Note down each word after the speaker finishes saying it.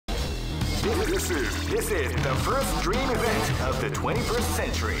This is the first dream event of the 21st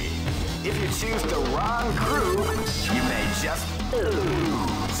century. If you choose the wrong crew, you may just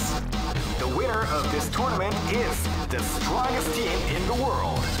lose. The winner of this tournament is the strongest team in the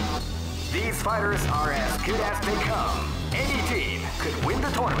world. These fighters are as good as they come. Any team could win the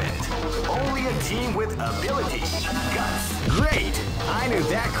tournament. Only a team with ability, guts. Great! I knew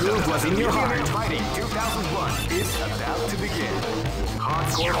that groove was in your heart. Fighting 2001 is about to begin.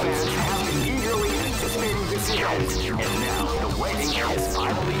 Hardcore fans have been eagerly anticipating this event, and now the waiting is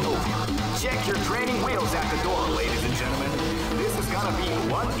finally over. Check your training wheels at the door, ladies and gentlemen. This is gonna be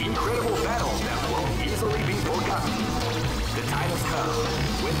one incredible battle that won't easily be forgotten. The time has come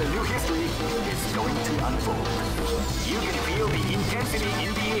when the new history is going to unfold. You can feel the intensity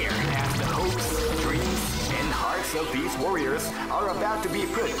in the air as the hopes, dreams, and hearts of these warriors are about to be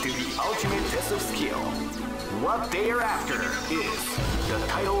put to the ultimate test of skill. What they are after is the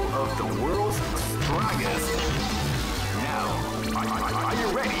title of the world's strongest. Now, are you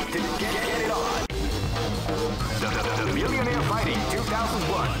ready to get it on? The Millionaire Fighting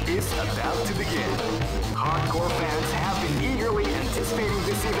 2001 is about to begin. Hardcore fans have been eagerly anticipating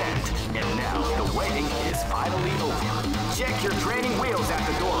this event, and now the waiting is finally over. Check your training wheels at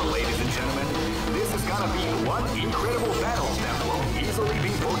the door, ladies and gentlemen. This is gonna be one incredible battle that won't easily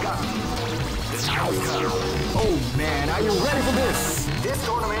be forgotten. The time has come. Oh man, are you ready for this? This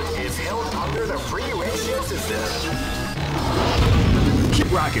tournament is held under the free ratio system.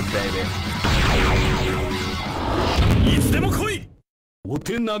 Keep rocking, baby. いつでも来い。お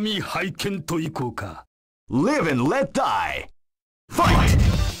手並み拝見といこうか。Live and let die. Fight!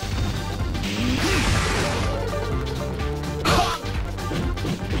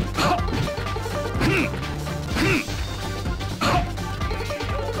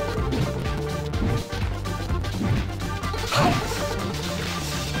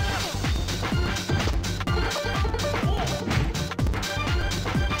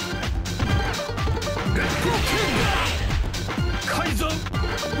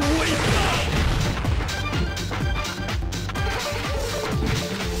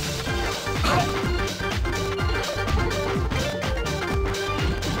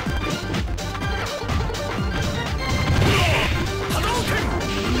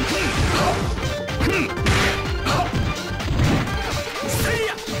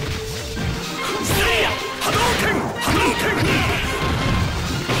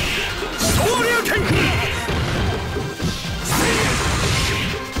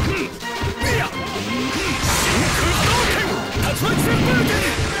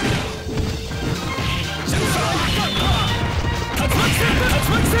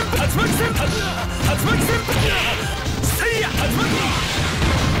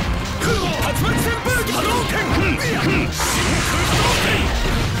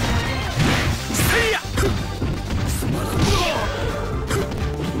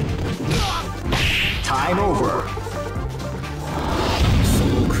 Time over.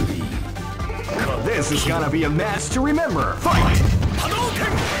 This is gonna be a match to remember. Fight!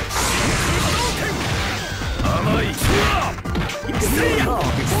 You can feel the calm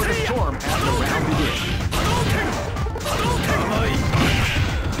before the storm as the round begins.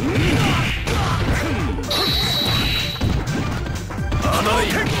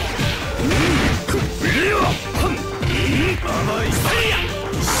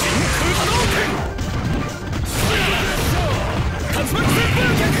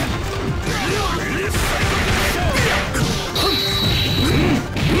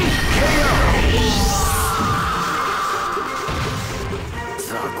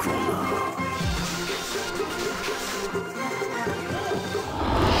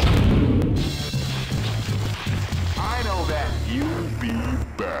 I know that you'll be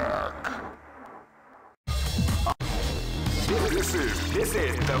back. This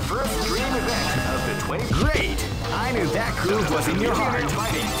is the first dream event of the 20. Great! I knew that groove was in your heart.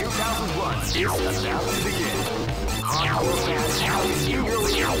 Fighting 2001 is about to begin. Hardcore fans have been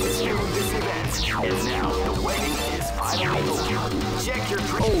eagerly anticipating this event, and now the waiting is finally over. Check your.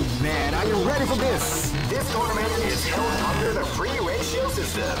 Oh man, are you ready for this? This tournament is held under the free ratio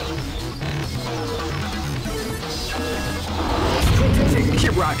system.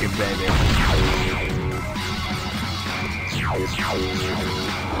 Keep rocking, baby.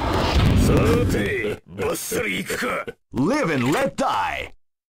 Live and let die.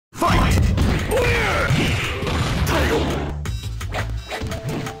 Fight!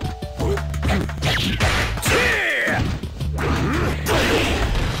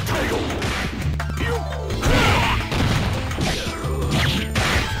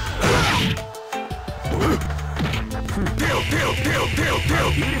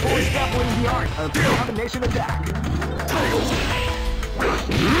 Beautiful B-boys definitely the art of combination attack.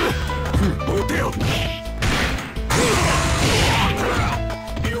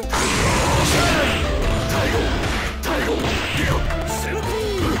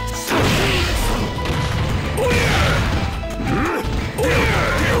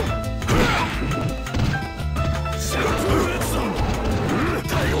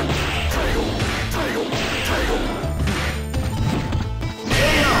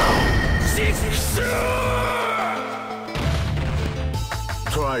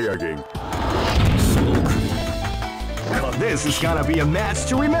 Try again. This is gonna be a match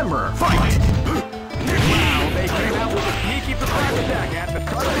to remember. Fight! Wow, they came out with a sneaky surprise attack at the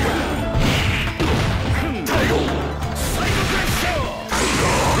start of the round.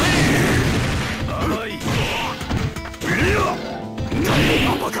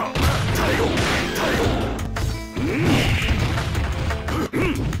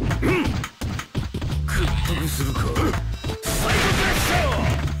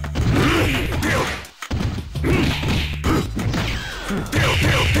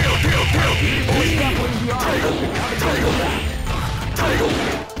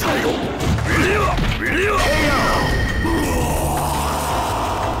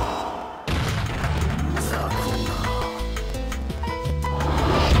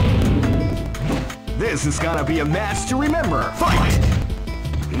 This is gonna be a match to remember. Fight!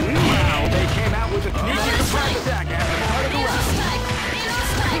 Wow, they came out with a sneaky surprise attack at the start of the round.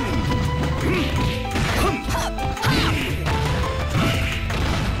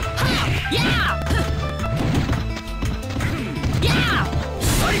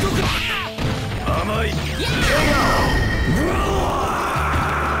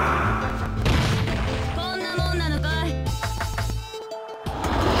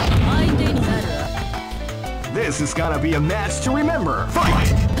 This is gonna be a match to remember.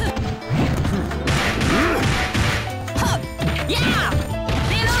 Fight!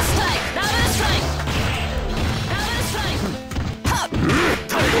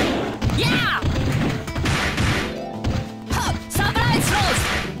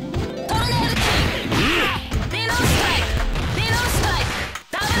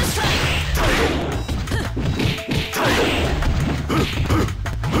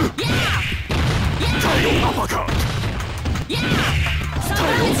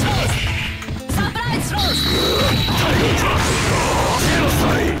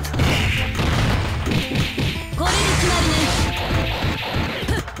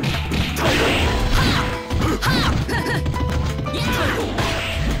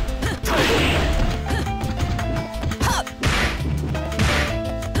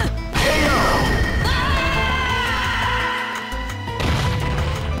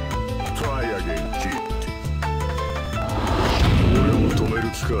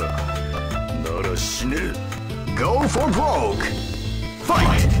 Go for broke!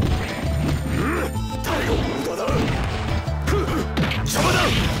 Fight!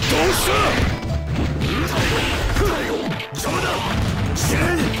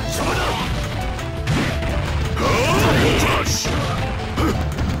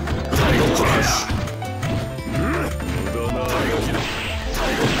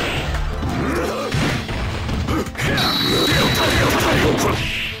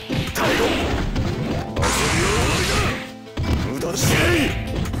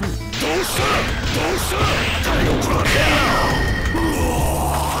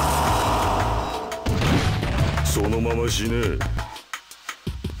そのまま死ね。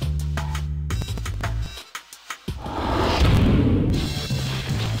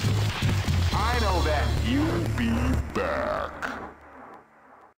I know that you'll be back.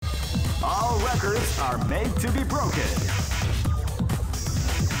 All records are made to be broken.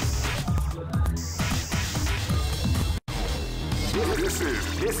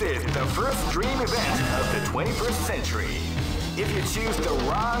 This is the first dream event of the 21st century. If you choose the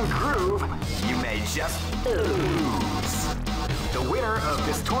wrong groove, you may just lose. The winner of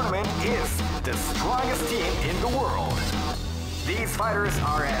this tournament is the strongest team in the world. These fighters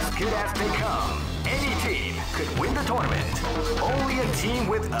are as good as they come. Any team could win the tournament. Only a team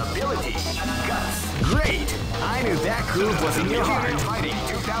with ability, guts. Great! I knew that groove was in your heart. Fighting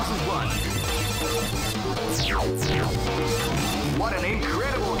 2001. What an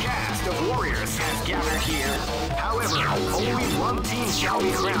incredible cast of warriors has gathered here. However, only one team shall be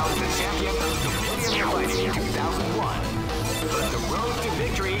crowned the champion of the Millionaire Fighting 2001. But the road to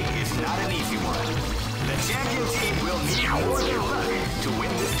victory is not an easy one. The champion team will need more than luck to win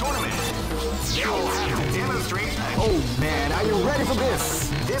this tournament. They will have to demonstrate. Oh man, are you ready for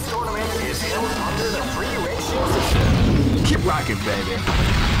this? This tournament is held under the free ratio system. Keep rocking, baby.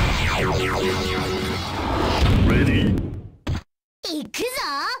 Ready? 行くぞ。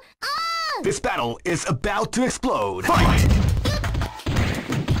 This battle is about to explode. Fight!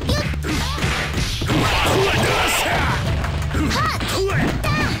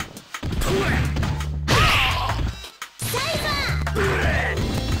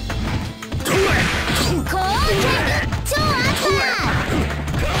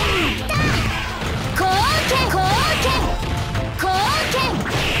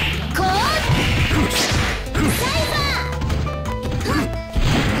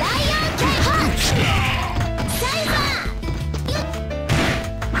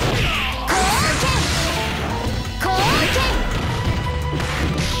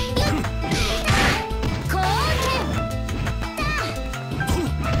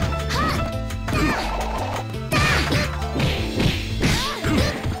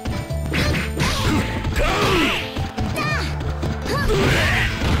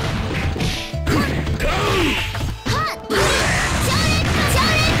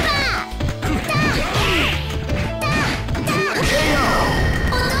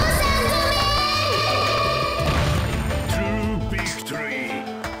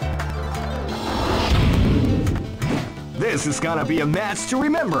 This is gonna be a match to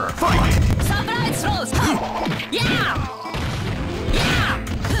remember. Fight! Surprise throws! Yeah! Yeah!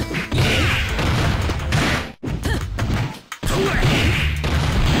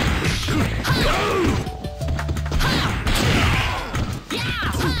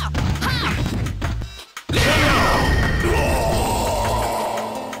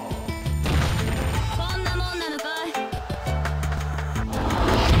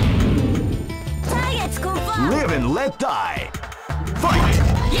 Live and let die. Fight!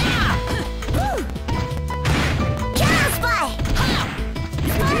 Yeah! Counter spy!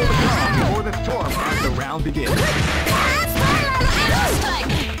 Before the storm as the round begins. Counter strike!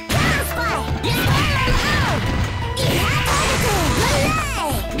 Counter spy!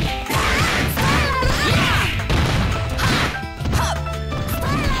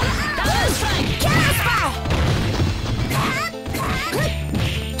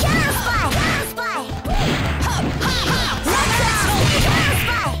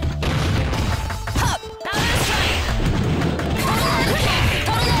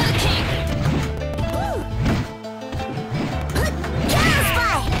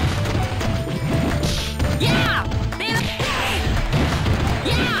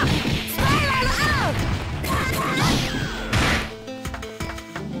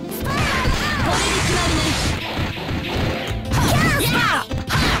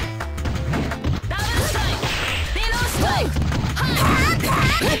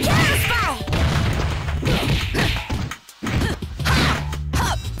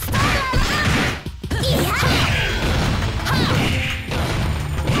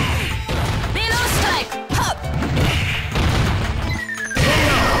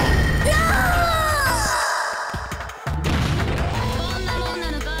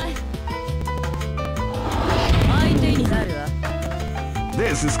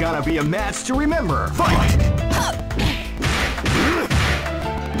 This is gonna be a match to remember. Fight!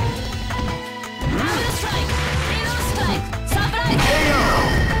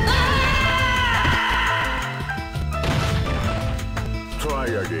 Try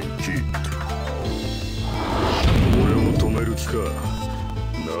again, kid. 俺を止める気か。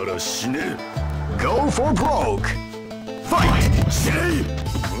なら死ね。 Go for broke. Fight! 死ね。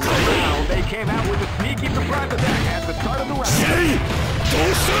 Now they came out with a sneaky surprise attack at the start of the round. 死ね。ど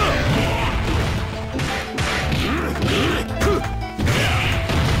うした。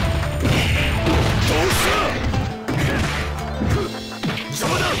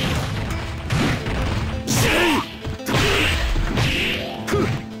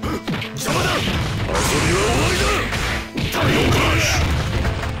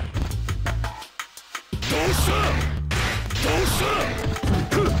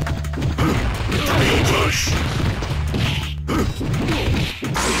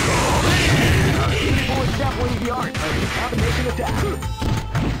 Full exampling the art of the combination attack.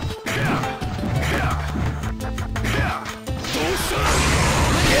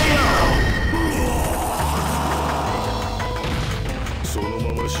 その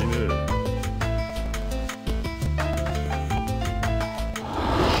まま死ね。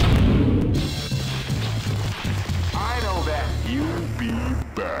 I know that you'll be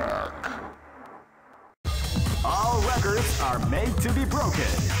back. All records are made to be broken.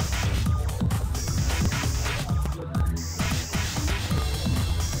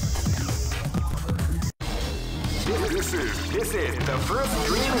 This This is the first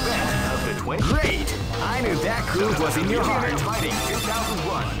dream event of the 20. Great! I knew that groove was in your heart. Fighting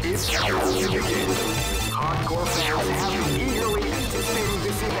 2001 is about to begin. Hardcore fans have been eagerly anticipating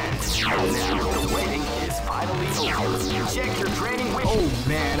this event. Now the waiting is finally over. Check your training with. Oh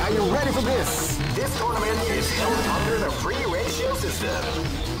man, are you ready for this? This tournament is held under the free ratio system.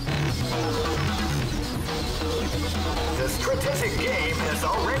 The strategic game has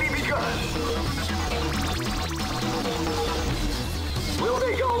already begun. Will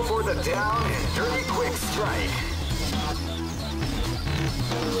they go for the down and dirty quick strike?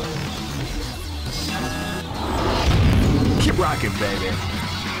 Keep rocking, baby.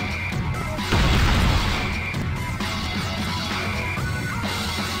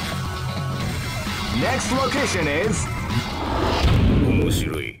 Next location is 面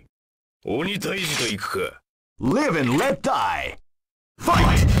白い。鬼退治と行くか。Live and let die.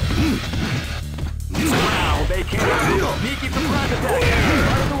 Fight! Wow, they came out with a sneaky surprise attack at the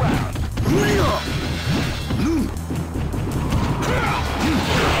start of the round.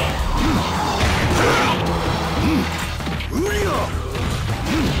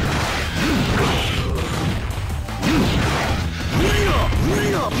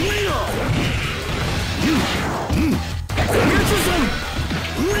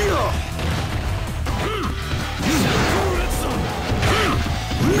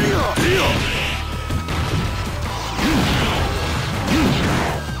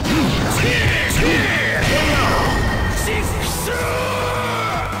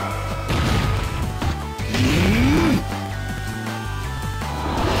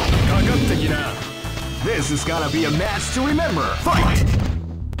 This is gonna be a match to remember. Fight!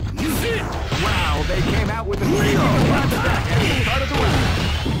 Wow, they came out with a sneaky surprise attack at the start of the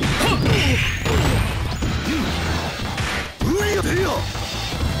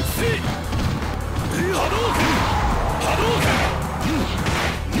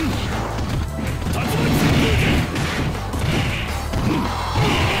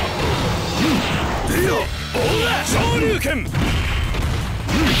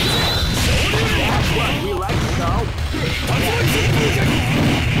That's what we like to call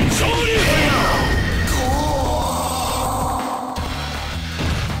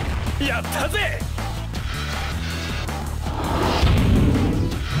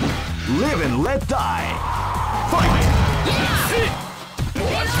Live and let die. Fight!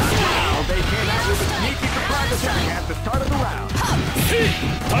 Wow, they came out with a sneaky surprise attack at the start of the round.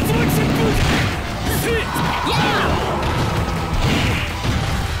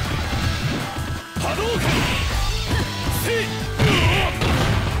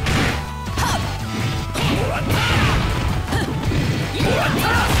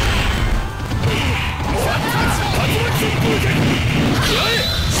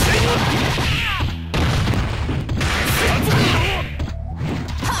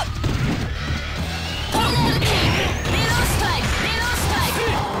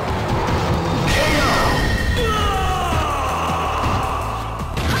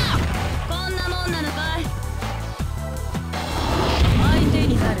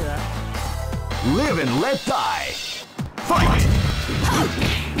 Live and let die. Fight!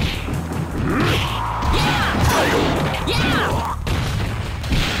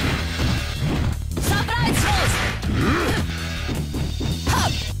 Surprise throws!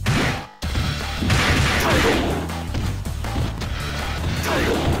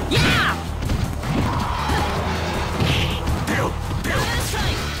 Yeah! Middle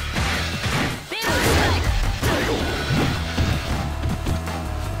strike! Middle strike!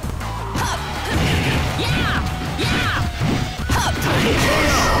 Yeah! Yeah!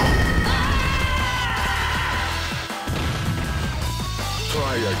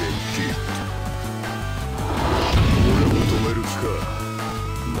 Try again, kid. 俺を止める気か。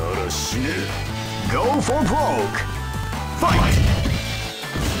なら死ね。 Go for broke. Fight!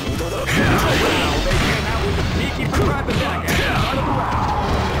 Wow, they came out with a sneaky surprise attack at the start of the round.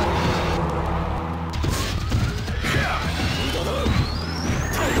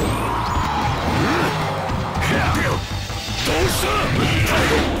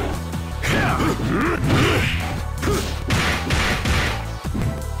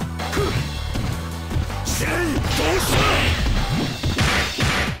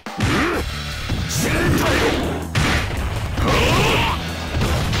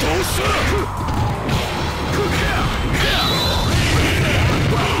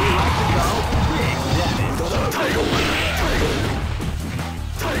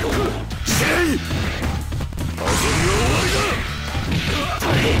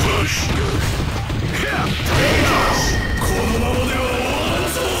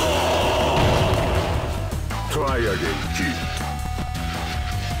 Try 前上げき。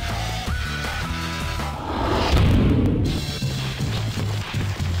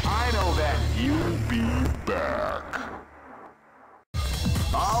I know that you'll be back.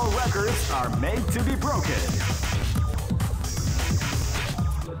 All records are made to be broken.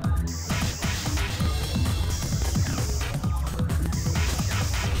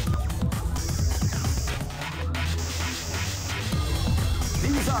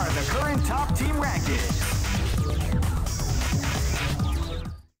 These are the current top team rankings.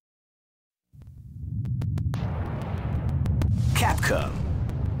 Capcom.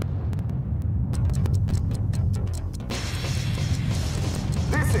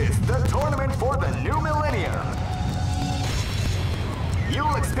 This is the tournament for the new millennium.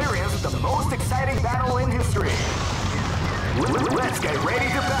 You'll experience the most exciting battle in history. Let's get ready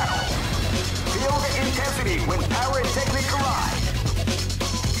to battle. Feel the intensity when power and technique collide.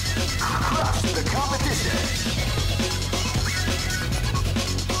 Crush the competition.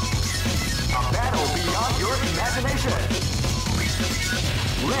 A battle beyond your imagination.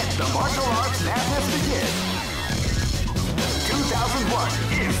 Let the martial arts madness begin. 2001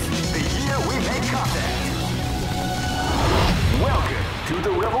 is the year we make contact. Welcome to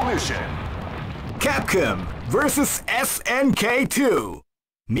the revolution. Capcom versus SNK2.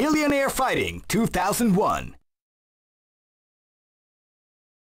 Millionaire Fighting 2001.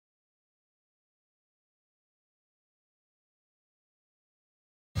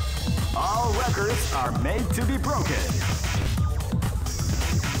 All records are made to be broken.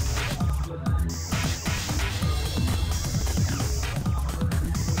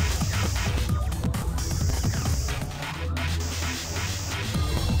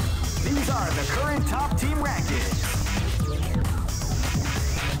 These are the current top team rankings.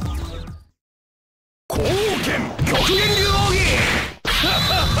 極限流奥義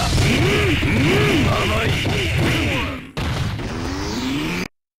甘い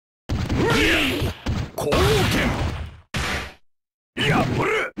極限やぶ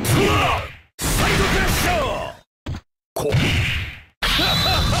るサイドクラッシャーこや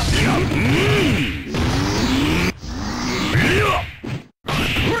極限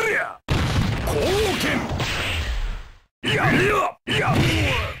や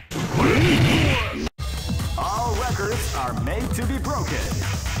All records are made to be broken.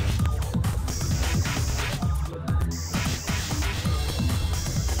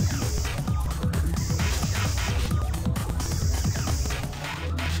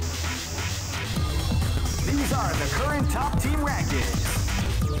 These are the current top team rankings.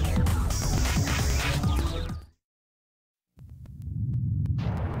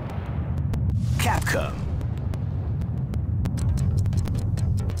 Capcom.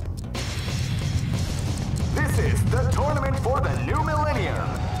 This is the tournament for the new millennium.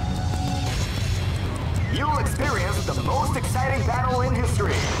 You'll experience the most exciting battle in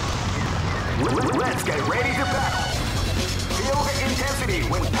history. Let's get ready to battle. Feel the intensity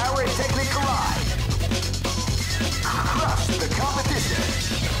when power and technique collide. Crush the competition.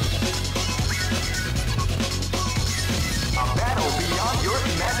 A battle beyond your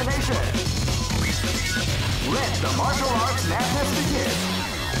imagination. Let the martial arts madness begin.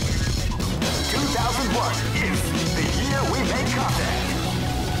 2001 is the year we make contact.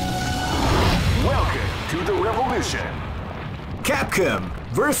 Welcome to the revolution. Capcom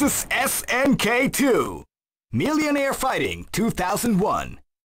versus SNK2. Millionaire Fighting 2001.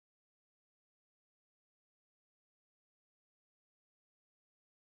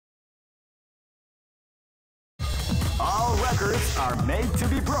 All records are made to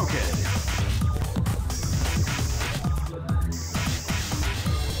be broken.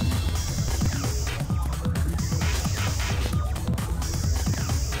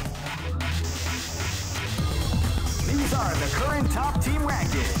 These are the current top team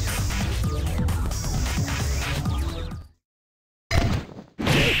rankings.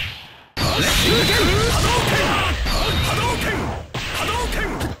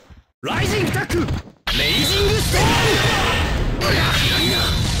 Rising Attack! Blazing Step!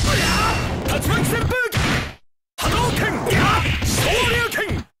 Tatsumaki Senpu! Hadouken!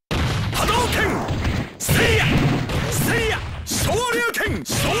 Shoryuken! Hadouken! Seiya! Seiya! Shoryuken!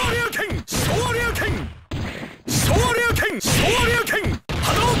 Shoryuken! Shoryuken! Shoryuken! Shoryuken!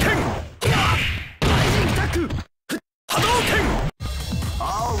 Hadouken! Rising Attack! Hadouken!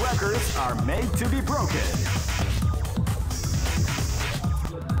 All records are made to be broken.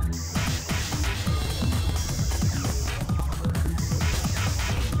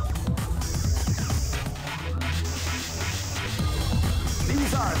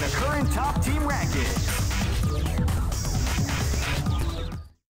 These are the current top team rankings.